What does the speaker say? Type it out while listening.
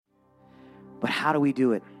But how do we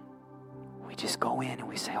do it? We just go in and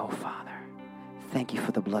we say, oh, Father, thank you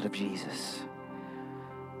for the blood of Jesus.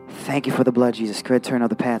 Thank you for the blood of Jesus. Could I turn on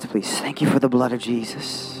the pads, please? Thank you for the blood of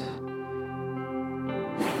Jesus.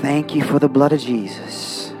 Thank you for the blood of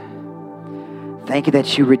Jesus. Thank you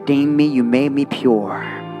that you redeemed me. You made me pure.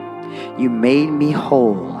 You made me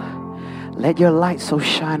whole. Let your light so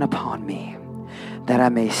shine upon me that I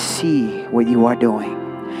may see what you are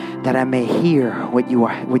doing, that I may hear what you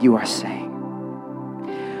are saying.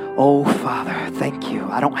 Oh, Father, thank you.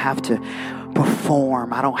 I don't have to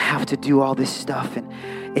perform. I don't have to do all this stuff.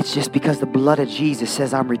 And it's just because the blood of Jesus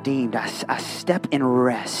says I'm redeemed. I step in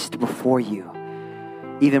rest before you.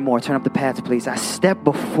 Even more, turn up the pads, please. I step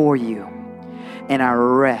before you and I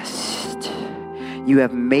rest. You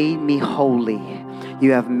have made me holy.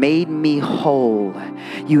 You have made me whole.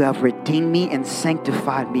 You have redeemed me and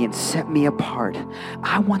sanctified me and set me apart.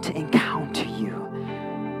 I want to encounter you.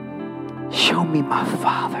 Show me my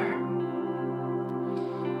Father.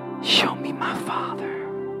 Show me my Father.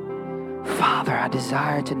 Father, I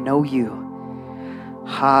desire to know you.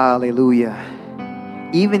 Hallelujah.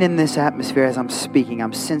 Even in this atmosphere as I'm speaking,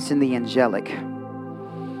 I'm sensing the angelic.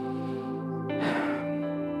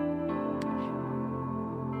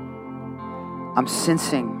 I'm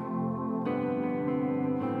sensing.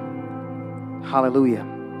 Hallelujah.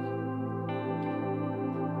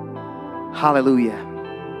 Hallelujah.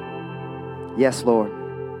 Yes, Lord.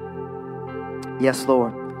 Yes,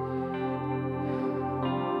 Lord.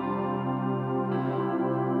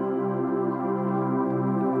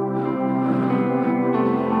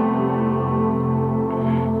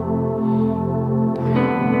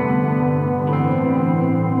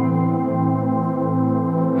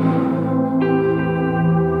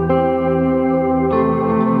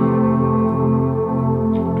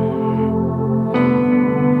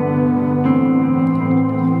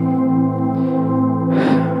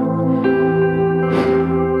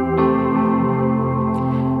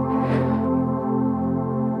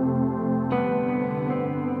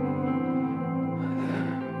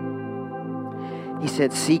 He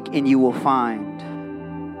said, seek and you will find.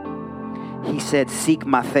 He said, seek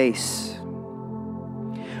my face.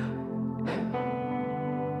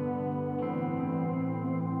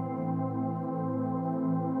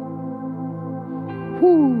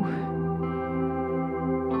 Woo.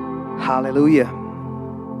 Hallelujah.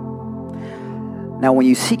 Now, when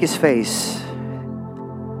you seek his face,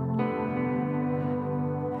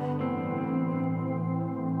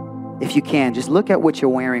 if you can, just look at what you're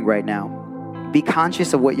wearing right now. Be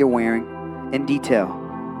conscious of what you're wearing in detail.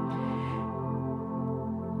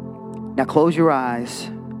 Now close your eyes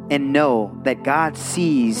and know that God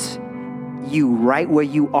sees you right where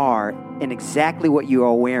you are and exactly what you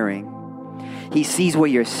are wearing. He sees where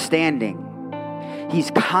you're standing.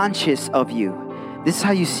 He's conscious of you. This is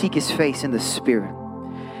how you seek his face in the spirit.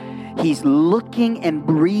 He's looking and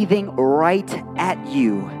breathing right at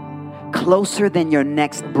you, closer than your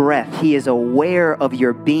next breath. He is aware of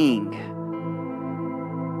your being.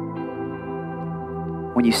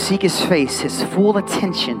 When you seek his face, his full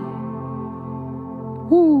attention.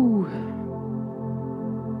 Woo.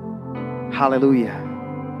 Hallelujah.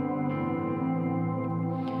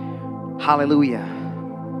 Hallelujah.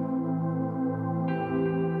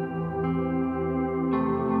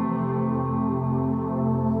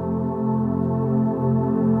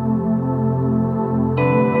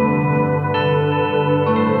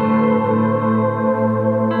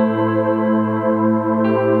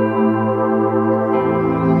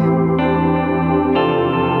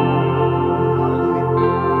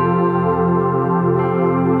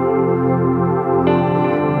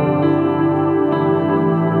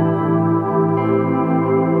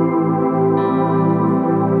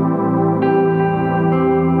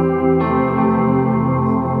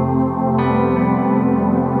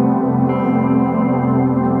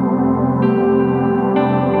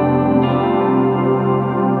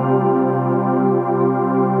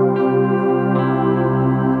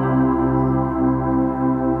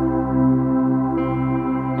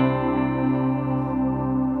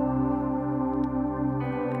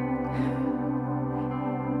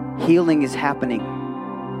 Healing is happening.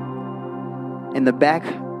 In the back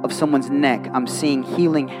of someone's neck, I'm seeing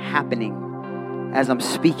healing happening as I'm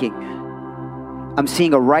speaking. I'm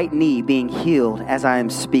seeing a right knee being healed as I am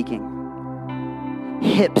speaking.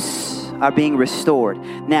 Hips are being restored.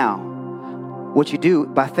 Now, what you do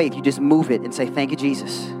by faith, you just move it and say, thank you,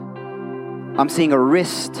 Jesus. I'm seeing a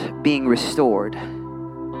wrist being restored.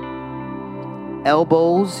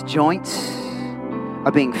 Elbows, joints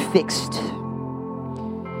are being fixed.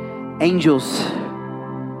 Angels,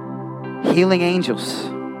 healing angels.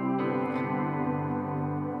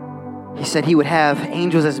 He said he would have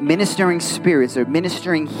angels as ministering spirits or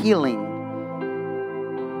ministering healing.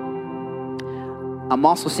 I'm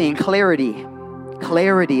also seeing clarity.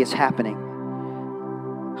 Clarity is happening.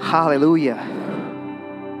 Hallelujah.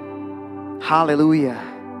 Hallelujah.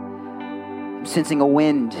 I'm sensing a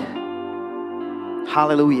wind.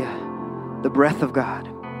 Hallelujah. The breath of God.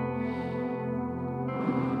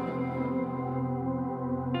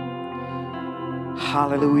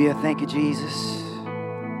 Hallelujah. Thank you, Jesus.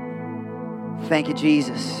 Thank you,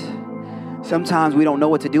 Jesus. Sometimes we don't know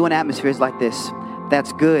what to do in atmospheres like this.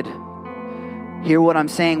 That's good. Hear what I'm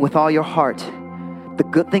saying with all your heart. The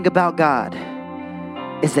good thing about God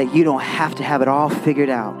is that you don't have to have it all figured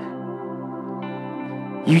out.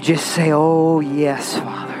 You just say, oh, yes,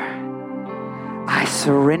 Father. I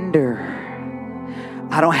surrender.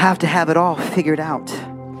 I don't have to have it all figured out.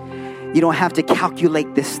 You don't have to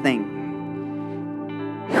calculate this thing.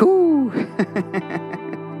 Whew.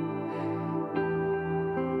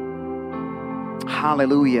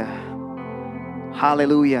 Hallelujah.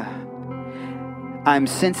 Hallelujah. I'm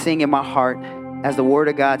sensing in my heart, as the Word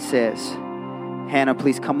of God says, Hannah,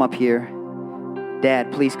 please come up here.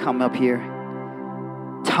 Dad, please come up here.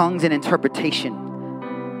 Tongues and interpretation.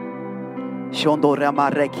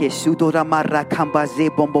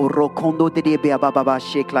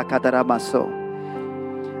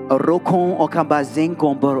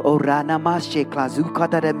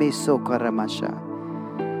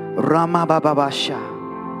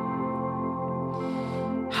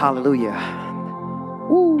 Hallelujah.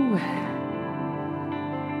 Ooh.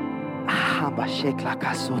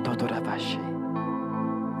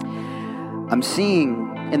 I'm seeing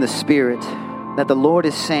in the Spirit that the Lord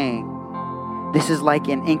is saying this is like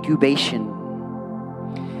an incubation.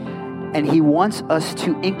 And He wants us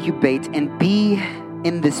to incubate and be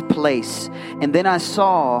in this place. And then I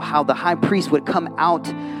saw how the high priest would come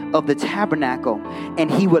out of the tabernacle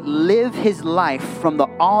and he would live his life from the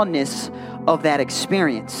awness of that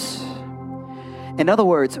experience. In other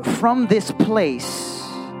words, from this place,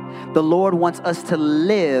 the Lord wants us to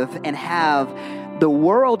live and have the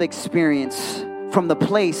world experience from the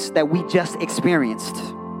place that we just experienced.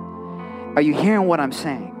 Are you hearing what I'm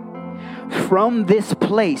saying? From this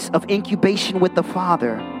place of incubation with the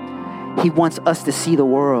Father, He wants us to see the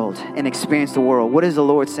world and experience the world. What is the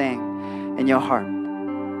Lord saying in your heart?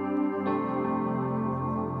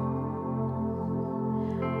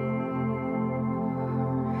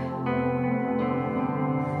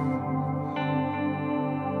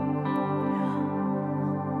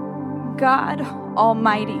 God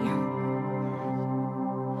Almighty,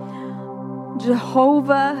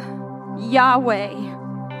 Jehovah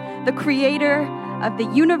Yahweh, the creator of the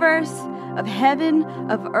universe, of heaven,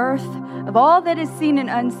 of earth, of all that is seen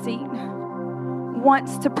and unseen,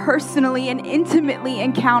 wants to personally and intimately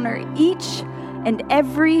encounter each and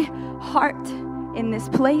every heart in this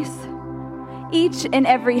place, each and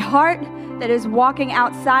every heart that is walking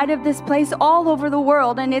outside of this place all over the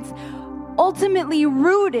world, and it's ultimately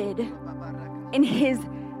rooted in His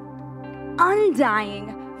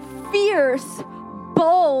undying, fierce,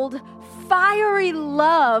 bold, fiery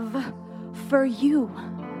love for you.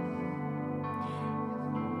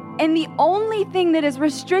 And the only thing that is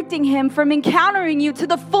restricting Him from encountering you to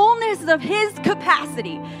the fullness of His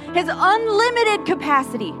capacity, His unlimited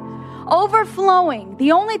capacity, overflowing,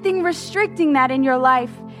 the only thing restricting that in your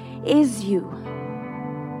life is you.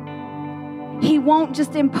 He won't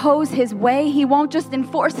just impose His way. He won't just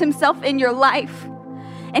enforce Himself in your life.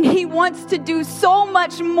 And He wants to do so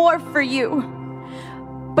much more for you.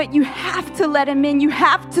 But you have to let Him in. You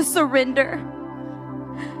have to surrender.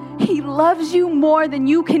 He loves you more than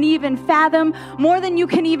you can even fathom, more than you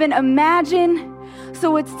can even imagine.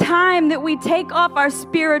 So it's time that we take off our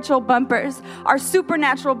spiritual bumpers, our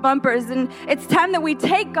supernatural bumpers, and it's time that we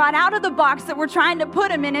take God out of the box that we're trying to put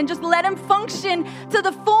Him in and just let Him function to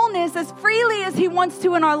the fullness as freely as He wants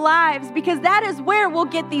to in our lives, because that is where we'll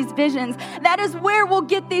get these visions. That is where we'll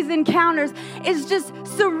get these encounters, is just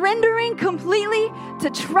surrendering completely to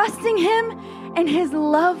trusting Him and His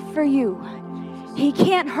love for you. He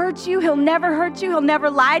can't hurt you. He'll never hurt you. He'll never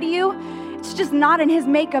lie to you. It's just not in His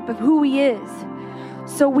makeup of who He is.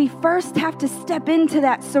 So we first have to step into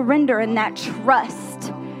that surrender and that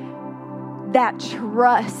trust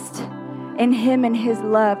in Him and His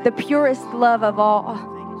love, the purest love of all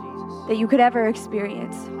that you could ever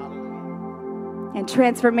experience. And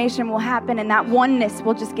transformation will happen, and that oneness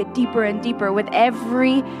will just get deeper and deeper with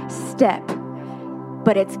every step.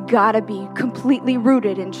 But it's got to be completely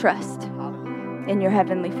rooted in trust in your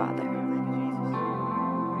Heavenly Father.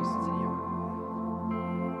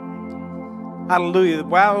 Hallelujah.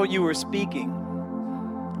 While you were speaking,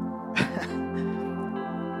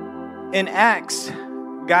 In Acts,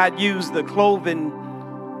 God used the cloven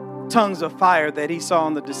tongues of fire that he saw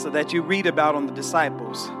that you read about on the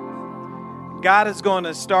disciples. God is going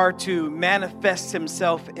to start to manifest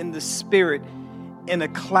himself in the spirit in a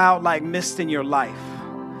cloud like mist in your life.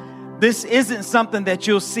 This isn't something that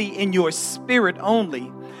you'll see in your spirit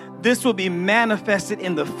only. This will be manifested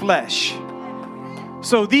in the flesh.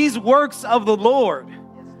 So these works of the Lord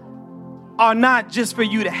are not just for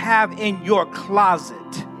you to have in your closet.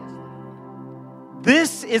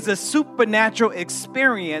 This is a supernatural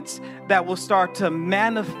experience that will start to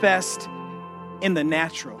manifest in the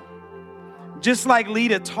natural. Just like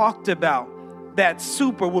Lita talked about, that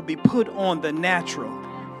super will be put on the natural.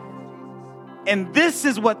 And this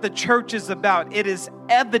is what the church is about. It is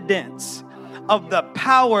evidence of the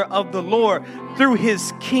power of the Lord through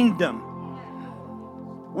his kingdom.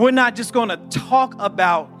 We're not just going to talk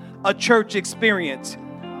about a church experience.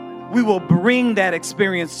 We will bring that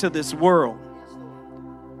experience to this world.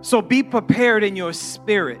 So be prepared in your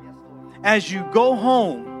spirit as you go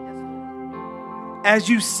home, as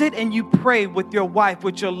you sit and you pray with your wife,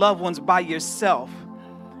 with your loved ones by yourself.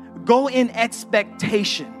 Go in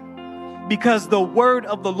expectation, because the word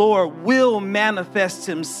of the Lord will manifest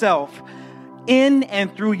himself in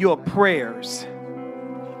and through your prayers.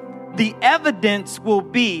 The evidence will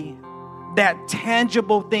be that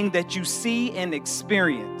tangible thing that you see and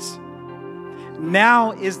experience.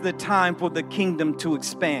 Now is the time for the kingdom to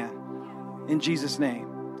expand. In Jesus' name.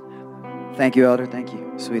 Thank you, Elder. Thank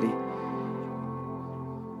you, sweetie.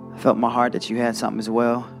 I felt in my heart that you had something as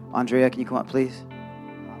well. Andrea, can you come up, please?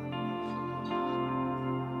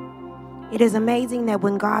 It is amazing that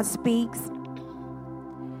when God speaks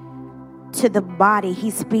to the body, he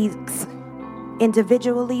speaks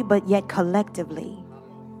individually, but yet collectively.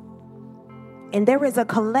 And there is a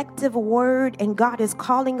collective word, and God is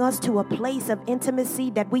calling us to a place of intimacy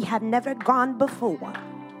that we have never gone before.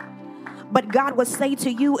 But God will say to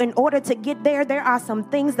you, in order to get there, there are some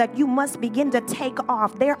things that you must begin to take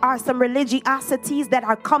off. There are some religiosities that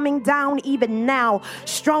are coming down even now.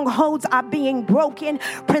 Strongholds are being broken.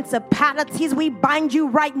 Principalities, we bind you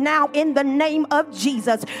right now in the name of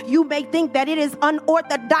Jesus. You may think that it is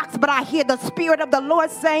unorthodox, but I hear the Spirit of the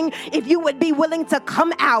Lord saying, if you would be willing to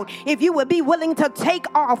come out, if you would be willing to take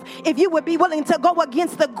off, if you would be willing to go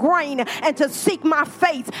against the grain and to seek my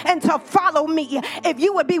face and to follow me, if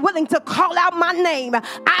you would be willing to call out my name,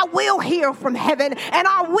 I will hear from heaven and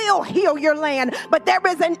I will heal your land. But there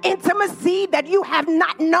is an intimacy that you have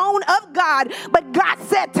not known of God. But God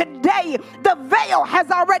said today, the veil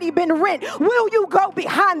has already been rent. Will you go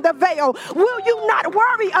behind the veil? Will you not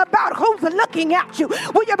worry about who's looking at you?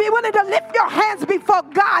 Will you be willing to lift your hands before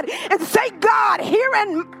God and say, God, here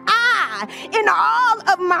am I in all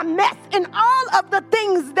of my mess, in all of the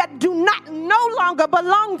things that do not no longer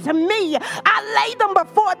belong to me. I lay them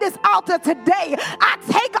before this altar today. I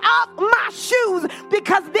take off my shoes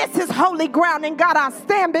because this is holy ground. And God, I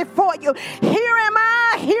stand before you. Here am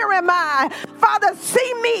I, here am I. Father,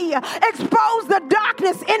 see me, expose the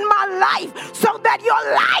darkness in my life so that your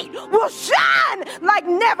light will shine like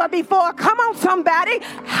never before. Come on, somebody.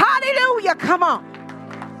 Hallelujah. Come on.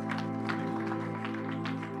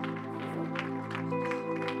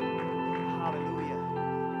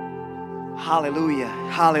 Hallelujah.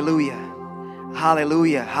 Hallelujah.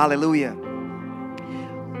 Hallelujah. Hallelujah.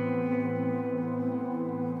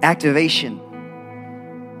 Activation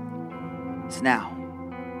is now.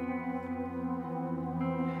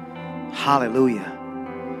 Hallelujah.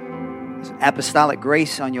 There's an apostolic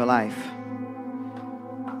grace on your life.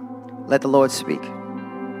 Let the Lord speak.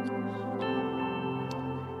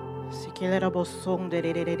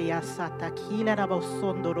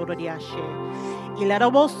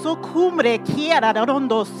 Ilaraboso cumbre kiara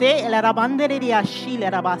rondo se la bandere di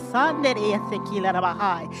ashile rabasande ese kila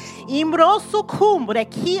rabahai imbroso cumbre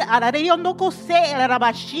ki arayondo kose la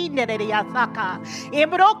rabashinde di asaka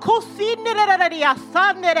imbroko sinere di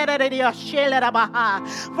asande di ashile rabaha.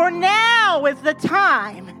 For now is the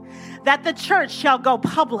time that the church shall go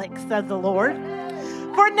public, says the Lord.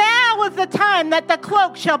 For now is the time that the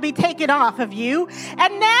cloak shall be taken off of you.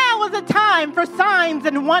 And now is the time for signs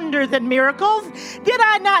and wonders and miracles. Did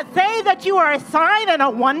I not say that you are a sign and a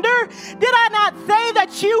wonder? Did I not say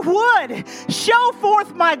that you would show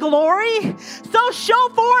forth my glory? So show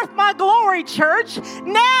forth my glory, church.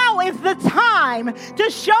 Now is the time to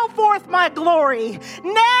show forth my glory.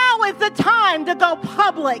 Now is the time to go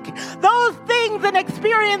public. Those things and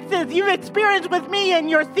experiences you've experienced with me in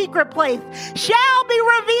your secret place shall be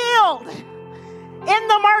revealed in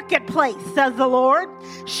the marketplace, says the Lord,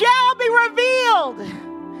 shall be revealed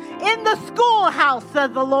in the the schoolhouse,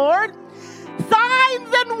 says the Lord.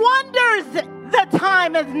 Signs and wonders, the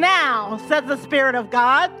time is now, says the Spirit of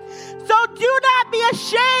God. So do not be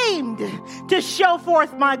ashamed to show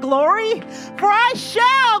forth my glory, for I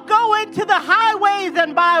shall go into the highways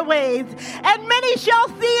and byways, and many shall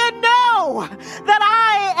see and know that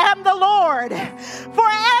I am the Lord. For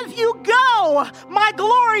as you go, my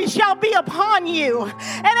glory shall be upon you,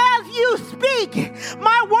 and as you speak,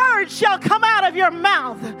 my words shall come out of your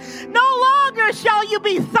mouth. No longer shall you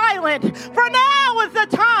be silent, for now is the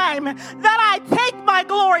time that I take my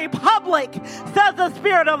glory public, says the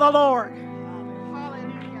Spirit of the Lord.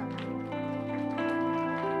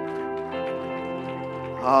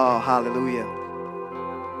 Oh, hallelujah.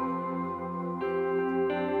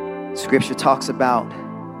 Scripture talks about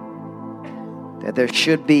that there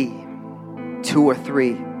should be 2 or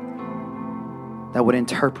 3 that would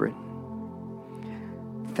interpret.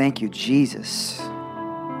 Thank you, Jesus,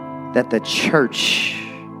 that the church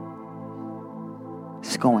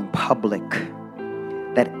is going public,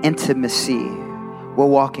 that intimacy, we're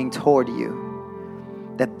walking toward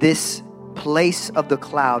you, that this place of the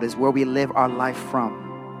cloud is where we live our life from.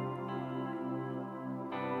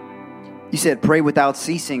 You said pray without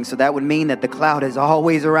ceasing, so that would mean that the cloud is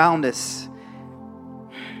always around us.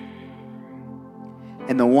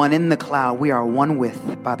 And the one in the cloud we are one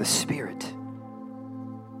with by the Spirit.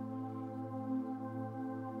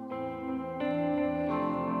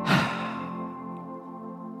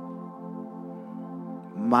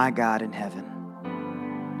 My God in heaven,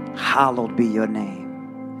 hallowed be your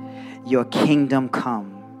name. Your kingdom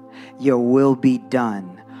come, your will be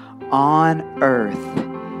done on earth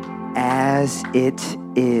as it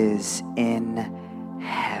is in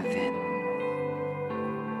heaven.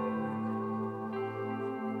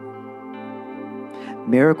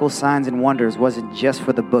 Miracles, signs, and wonders wasn't just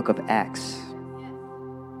for the book of Acts.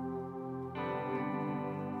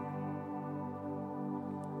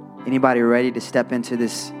 Anybody ready to step into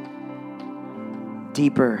this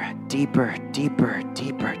deeper, deeper, deeper,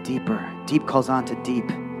 deeper, deeper? Deep calls on to deep.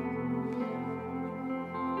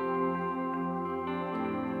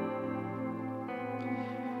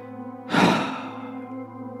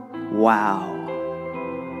 Wow.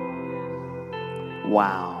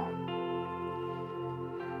 Wow.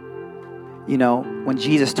 You know, when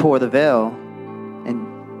Jesus tore the veil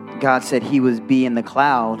and God said he would be in the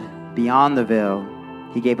cloud beyond the veil,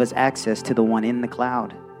 he gave us access to the one in the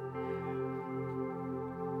cloud.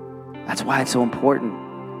 That's why it's so important.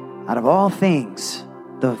 Out of all things,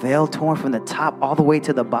 the veil torn from the top all the way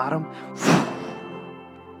to the bottom.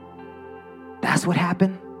 That's what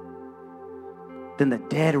happened. Then the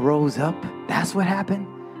dead rose up. That's what happened.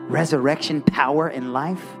 Resurrection, power, and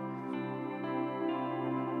life.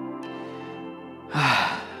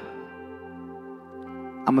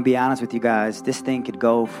 I'm going to be honest with you guys. This thing could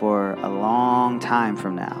go for a long time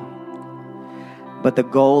from now. But the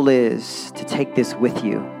goal is to take this with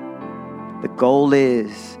you. The goal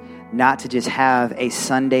is not to just have a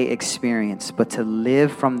Sunday experience, but to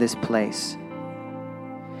live from this place.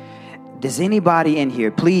 Does anybody in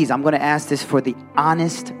here, please, I'm going to ask this for the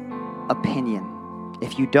honest opinion.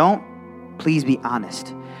 If you don't, please be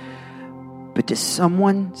honest. But does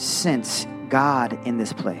someone sense God in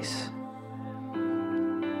this place?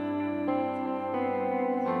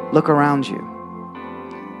 Look around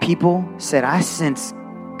you. People said, I sense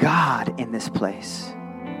God in this place.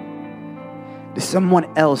 Does someone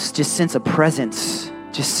else just sense a presence,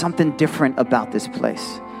 just something different about this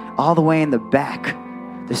place? All the way in the back,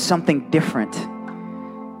 there's something different.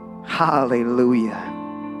 Hallelujah.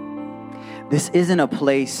 This isn't a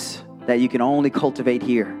place that you can only cultivate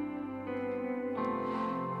here.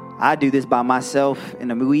 I do this by myself in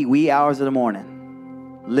the wee hours of the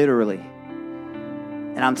morning, literally.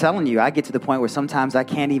 And I'm telling you, I get to the point where sometimes I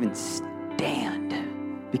can't even stand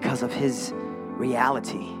because of his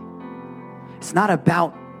reality. It's not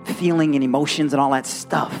about feeling and emotions and all that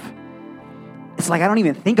stuff. It's like I don't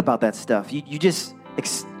even think about that stuff. You just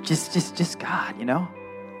God, you know?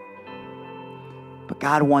 But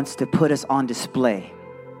God wants to put us on display.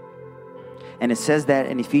 And it says that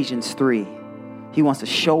in Ephesians 3. He wants to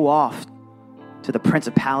show off to the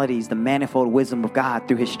principalities the manifold wisdom of God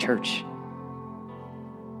through his church.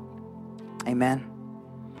 Amen.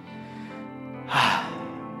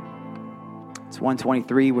 It's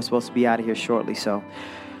 1:23. We're supposed to be out of here shortly. So,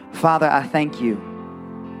 Father, I thank you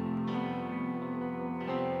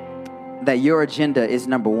that your agenda is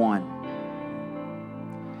number one.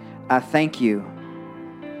 I thank you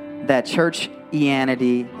that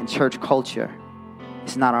churchianity and church culture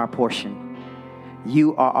is not our portion.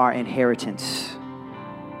 You are our inheritance.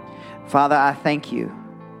 Father, I thank you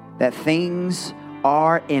that things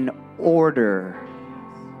are in order.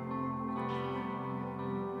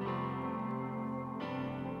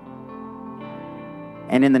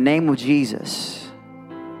 And in the name of Jesus,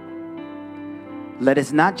 let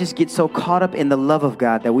us not just get so caught up in the love of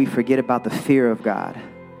God that we forget about the fear of God,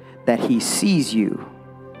 that He sees you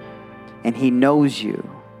and He knows you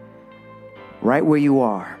right where you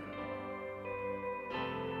are.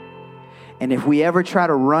 And if we ever try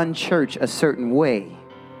to run church a certain way,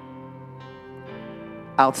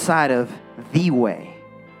 outside of the way,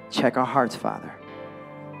 check our hearts, Father.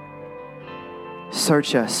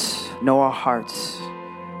 Search us, know our hearts,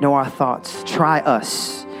 know our thoughts, try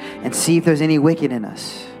us, and see if there's any wicked in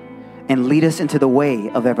us, and lead us into the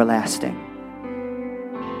way of everlasting.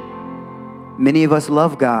 Many of us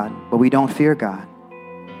love God, but we don't fear God.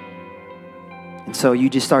 And so you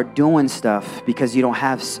just start doing stuff because you don't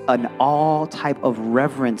have an all type of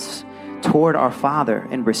reverence toward our Father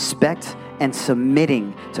and respect and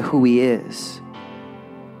submitting to who He is.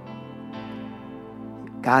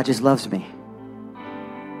 God just loves me.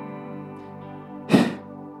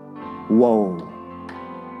 Whoa.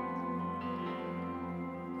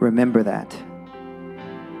 Remember that.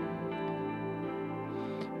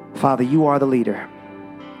 Father, you are the leader,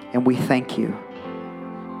 and we thank you.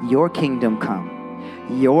 Your kingdom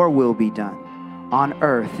come, your will be done on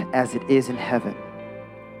earth as it is in heaven.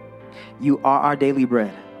 You are our daily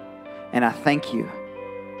bread, and I thank you.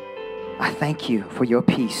 I thank you for your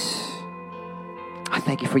peace. I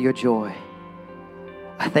thank you for your joy.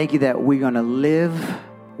 I thank you that we're going to live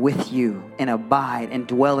with you and abide and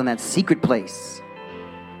dwell in that secret place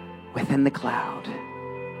within the cloud.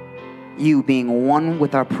 You being one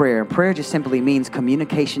with our prayer. Prayer just simply means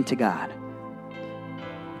communication to God.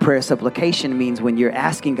 Prayer supplication means when you're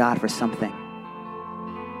asking God for something,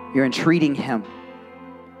 you're entreating Him.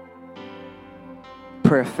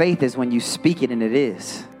 Prayer of faith is when you speak it and it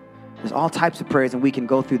is. There's all types of prayers and we can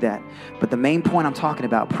go through that. But the main point I'm talking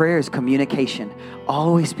about, prayer is communication.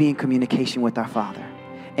 Always be in communication with our Father.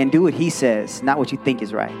 And do what He says, not what you think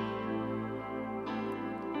is right.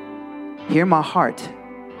 Hear my heart.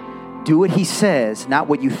 Do what He says, not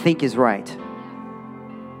what you think is right.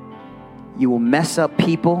 You will mess up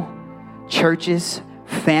people, churches,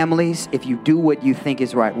 families if you do what you think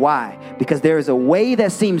is right. Why? Because there is a way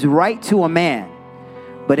that seems right to a man,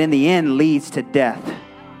 but in the end leads to death.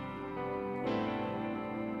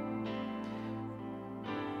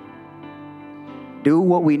 Do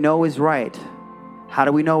what we know is right. How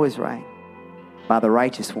do we know is right? By the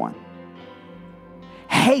righteous one.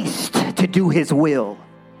 Haste to do His will,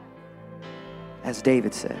 as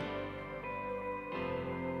David said.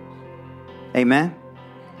 Amen.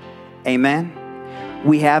 Amen.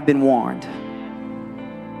 We have been warned.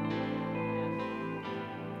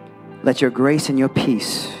 Let your grace and your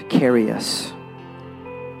peace carry us.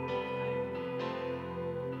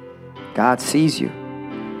 God sees you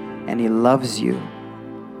and He loves you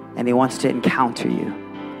and He wants to encounter you.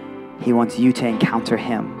 He wants you to encounter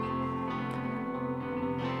Him.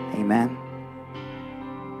 Amen.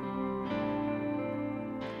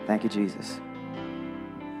 Thank you, Jesus.